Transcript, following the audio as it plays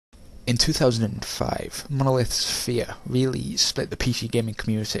In 2005, Monolith's F.E.A.R. really split the PC gaming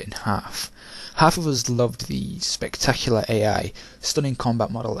community in half. Half of us loved the spectacular AI, stunning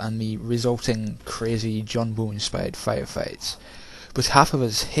combat model, and the resulting crazy John Woo-inspired firefights. But half of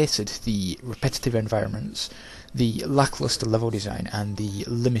us hated the repetitive environments, the lackluster level design, and the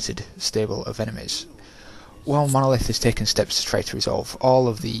limited stable of enemies. While Monolith has taken steps to try to resolve all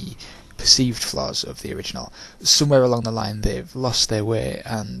of the perceived flaws of the original, somewhere along the line they've lost their way,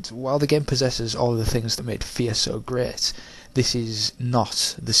 and while the game possesses all of the things that made F.E.A.R. so great, this is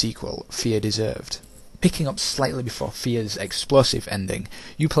not the sequel F.E.A.R. deserved. Picking up slightly before F.E.A.R.'s explosive ending,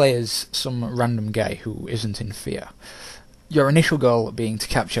 you play as some random guy who isn't in F.E.A.R. Your initial goal being to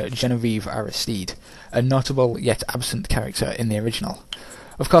capture Genevieve Aristide, a notable yet absent character in the original.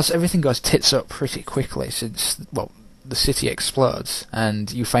 Of course, everything goes tits up pretty quickly since, well, the city explodes,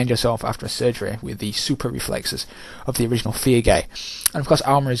 and you find yourself after a surgery with the super reflexes of the original F.E.A.R. guy. And of course,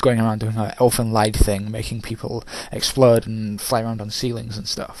 Alma is going around doing her elfin lied thing, making people explode and fly around on ceilings and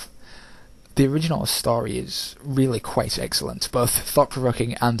stuff. The original story is really quite excellent, both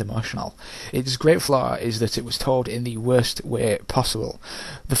thought-provoking and emotional. Its great flaw is that it was told in the worst way possible.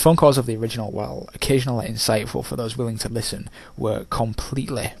 The phone calls of the original, while occasionally insightful for those willing to listen, were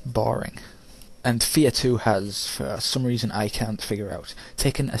completely boring. And F.E.A.R.2 has, for some reason I can't figure out,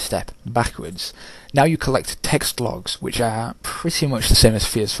 taken a step backwards. Now you collect text logs, which are pretty much the same as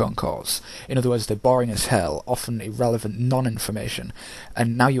F.E.A.R.'s phone calls. In other words, they're boring as hell, often irrelevant non-information,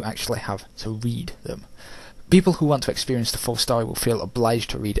 and now you actually have to read them. People who want to experience the full story will feel obliged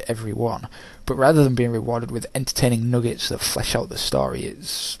to read every one, but rather than being rewarded with entertaining nuggets that flesh out the story,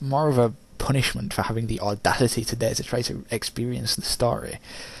 it's more of a punishment for having the audacity to dare to try to experience the story.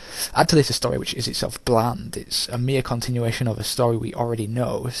 Add to this a story which is itself bland. It's a mere continuation of a story we already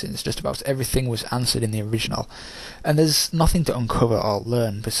know, since just about everything was answered in the original, and there's nothing to uncover or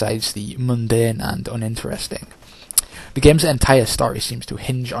learn besides the mundane and uninteresting. The game's entire story seems to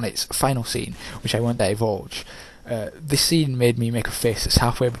hinge on its final scene, which I won't divulge. This scene made me make a face that's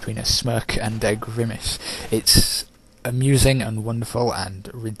halfway between a smirk and a grimace. It's amusing and wonderful and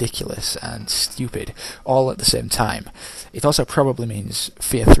ridiculous and stupid, all at the same time. It also probably means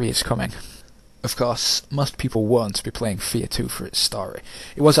F.E.A.R. 3 is coming. Of course, most people won't be playing F.E.A.R. 2 for its story.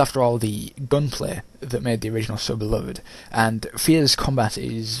 It was, after all, the gunplay that made the original so beloved, and F.E.A.R.'s combat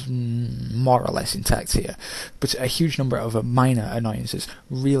is more or less intact here, but a huge number of minor annoyances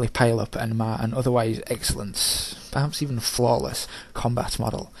really pile up and mar an otherwise excellent, perhaps even flawless, combat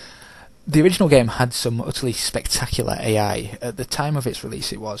model. The original game had some utterly spectacular AI. At the time of its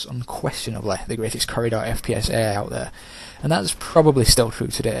release, it was unquestionably the greatest corridor FPS AI out there, and that's probably still true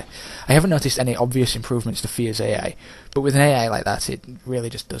today. I haven't noticed any obvious improvements to F.E.A.R.'s AI, but with an AI like that, it really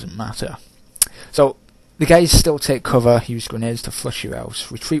just doesn't matter. So, the guys still take cover, use grenades to flush you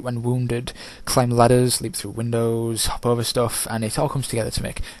out, retreat when wounded, climb ladders, leap through windows, hop over stuff, and it all comes together to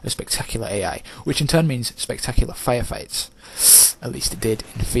make a spectacular AI, which in turn means spectacular firefights. At least it did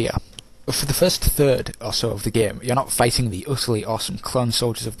in F.E.A.R. For the first third or so of the game, you're not fighting the utterly awesome clone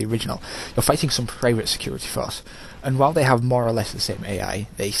soldiers of the original, you're fighting some private security force, and while they have more or less the same AI,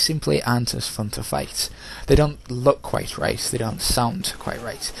 they simply aren't as fun to fight. They don't look quite right, they don't sound quite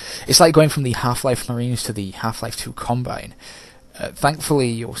right. It's like going from the Half-Life Marines to the Half-Life 2 Combine. Thankfully,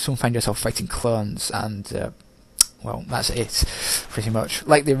 you'll soon find yourself fighting clones, and well, that's it, pretty much.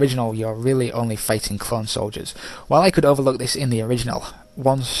 Like the original, you're really only fighting clone soldiers. While I could overlook this in the original,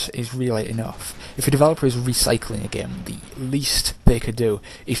 once is really enough. If a developer is recycling a game, the least they could do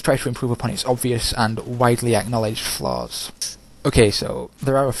is try to improve upon its obvious and widely acknowledged flaws. Okay, so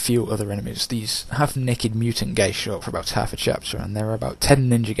there are a few other enemies. These half-naked mutant guys show up for about half a chapter, and there are about 10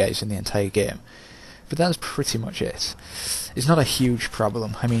 ninja guys in the entire game. But that's pretty much it. It's not a huge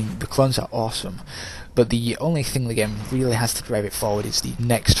problem. I mean, the clones are awesome, but the only thing the game really has to drive it forward is the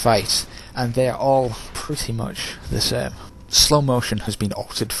next fight, and they're all pretty much the same. Slow motion has been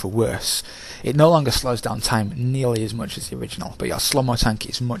altered for worse. It no longer slows down time nearly as much as the original, but your slow-mo tank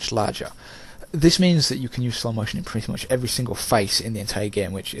is much larger. This means that you can use slow motion in pretty much every single fight in the entire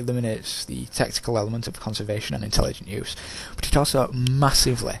game, which eliminates the tactical element of conservation and intelligent use, but it also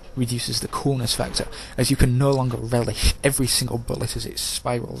massively reduces the coolness factor, as you can no longer relish every single bullet as it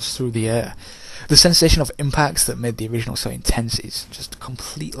spirals through the air. The sensation of impact that made the original so intense is just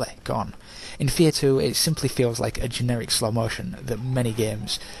completely gone. In F.E.A.R. 2, it simply feels like a generic slow motion that many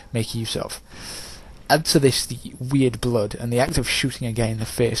games make use of. Add to this the weird blood, and the act of shooting a guy in the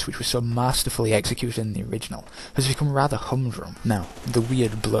face, which was so masterfully executed in the original, has become rather humdrum. Now, the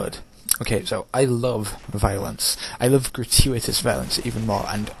weird blood. Okay, so I love violence. I love gratuitous violence even more,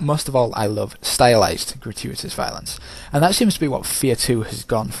 and most of all, I love stylized gratuitous violence. And that seems to be what F.E.A.R.2 has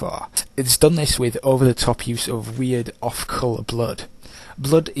gone for. It's done this with over-the-top use of weird, off-colour blood.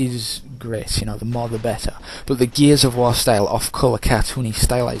 Blood is great, the more the better, but the Gears of War style off-colour cartoony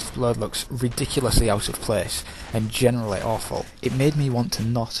stylized blood looks ridiculously out of place, and generally awful. It made me want to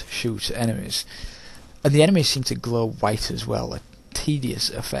not shoot enemies. And the enemies seem to glow white as well, a tedious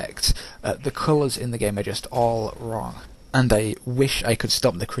effect. The colours in the game are just all wrong. And I wish I could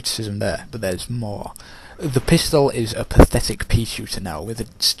stop the criticism there, but there's more. The pistol is a pathetic pea shooter now, with a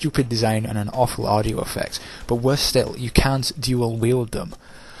stupid design and an awful audio effect, but worse still, you can't dual wield them.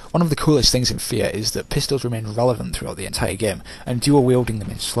 One of the coolest things in F.E.A.R. is that pistols remain relevant throughout the entire game, and dual wielding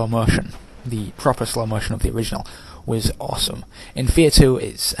them in slow motion, the proper slow motion of the original, was awesome. In F.E.A.R. 2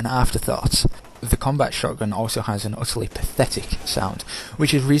 it's an afterthought. The combat shotgun also has an utterly pathetic sound,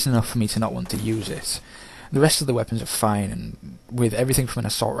 which is reason enough for me to not want to use it. The rest of the weapons are fine, and with everything from an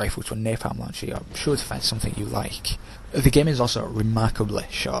assault rifle to a napalm launcher, you're sure to find something you like. The game is also remarkably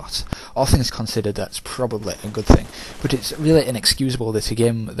short. All things considered, that's probably a good thing, but it's really inexcusable that a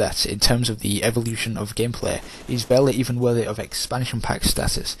game that, in terms of the evolution of gameplay, is barely even worthy of expansion pack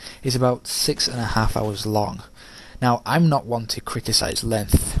status, is about 6.5 hours long. Now, I'm not one to criticise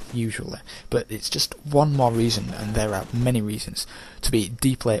length, usually, but it's just one more reason, and there are many reasons, to be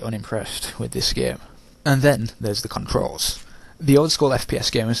deeply unimpressed with this game. And then there's the controls. The old school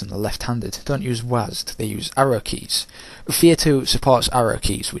FPS gamers and the left-handed don't use WASD, they use arrow keys. F.E.A.R. 2 supports arrow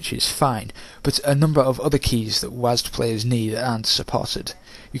keys, which is fine, but a number of other keys that WASD players need aren't supported.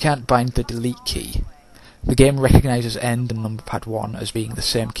 You can't bind the delete key. The game recognises end and number pad 1 as being the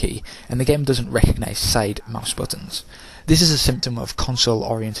same key, and the game doesn't recognise side mouse buttons. This is a symptom of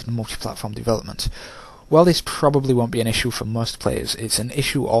console-oriented multi-platform development. While this probably won't be an issue for most players, it's an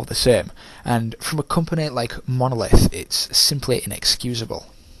issue all the same, and from a company like Monolith, it's simply inexcusable.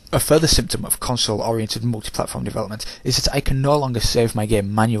 A further symptom of console-oriented multi-platform development is that I can no longer save my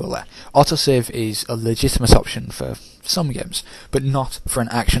game manually. Autosave is a legitimate option for some games, but not for an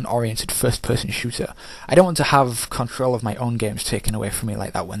action-oriented first-person shooter. I don't want to have control of my own games taken away from me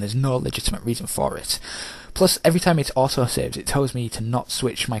like that when there's no legitimate reason for it. Plus, every time it auto-saves, it tells me to not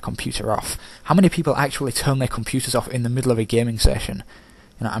switch my computer off. How many people actually turn their computers off in the middle of a gaming session?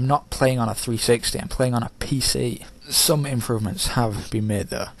 I'm not playing on a 360, I'm playing on a PC. Some improvements have been made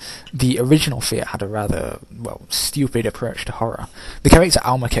though. The original F.E.A.R. had a rather, stupid approach to horror. The character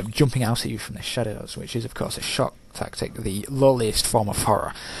Alma kept jumping out at you from the shadows, which is of course a shock tactic, the lowliest form of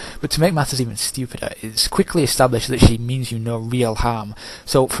horror. But to make matters even stupider, it's quickly established that she means you no real harm.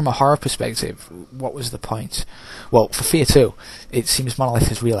 So from a horror perspective, what was the point? Well, for F.E.A.R. 2, it seems Monolith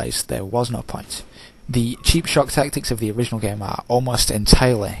has realised there was no point. The cheap shock tactics of the original game are almost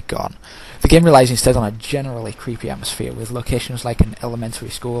entirely gone. The game relies instead on a generally creepy atmosphere, with locations like an elementary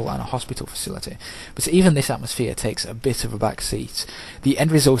school and a hospital facility. But even this atmosphere takes a bit of a back seat. The end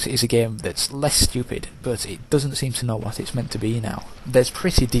result is a game that's less stupid, but it doesn't seem to know what it's meant to be now. There's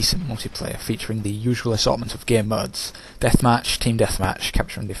pretty decent multiplayer, featuring the usual assortment of game modes. Deathmatch, Team Deathmatch,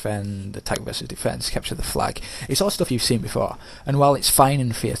 Capture and Defend, Attack vs Defense, Capture the Flag. It's all stuff you've seen before, and while it's fine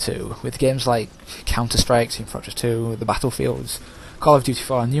in F.E.A.R. 2, with games like Counter-Strike, Team Fortress 2, The Battlefields, Call of Duty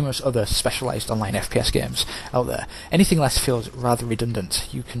 4 and numerous other specialised online FPS games out there, anything less feels rather redundant.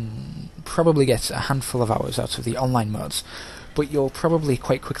 You can probably get a handful of hours out of the online modes, but you'll probably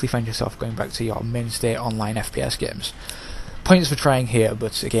quite quickly find yourself going back to your mainstay online FPS games. Points for trying here,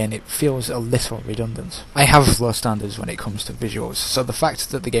 but again, it feels a little redundant. I have low standards when it comes to visuals, so the fact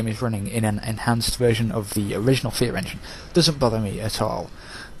that the game is running in an enhanced version of the original F.E.A.R. engine doesn't bother me at all.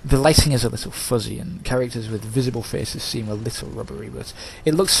 The lighting is a little fuzzy, and characters with visible faces seem a little rubbery, but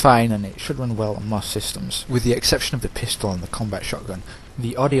it looks fine and it should run well on most systems. With the exception of the pistol and the combat shotgun,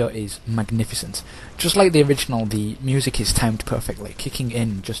 the audio is magnificent. Just like the original, the music is timed perfectly, kicking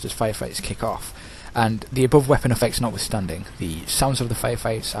in just as firefights kick off. And the above weapon effects notwithstanding, the sounds of the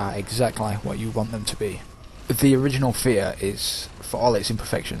firefights are exactly what you want them to be. The original F.E.A.R. is, for all its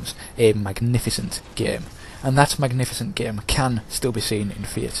imperfections, a magnificent game. And that magnificent game can still be seen in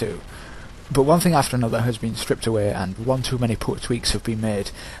F.E.A.R. 2. But one thing after another has been stripped away, and one too many poor tweaks have been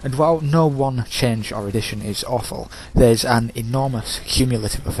made, and while no one change or addition is awful, there's an enormous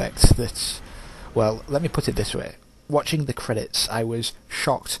cumulative effect that's, well, let me put it this way. Watching the credits, I was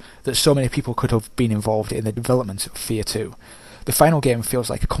shocked that so many people could have been involved in the development of F.E.A.R. 2. The final game feels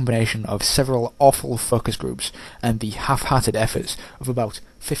like a combination of several awful focus groups and the half-hearted efforts of about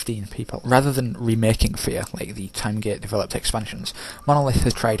 15 people. Rather than remaking F.E.A.R., like the TimeGate-developed expansions, Monolith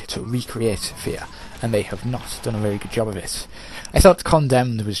has tried to recreate F.E.A.R., and they have not done a very good job of it. I thought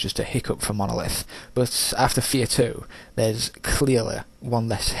Condemned was just a hiccup for Monolith, but after F.E.A.R.2, there's clearly one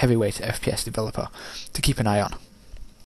less heavyweight FPS developer to keep an eye on.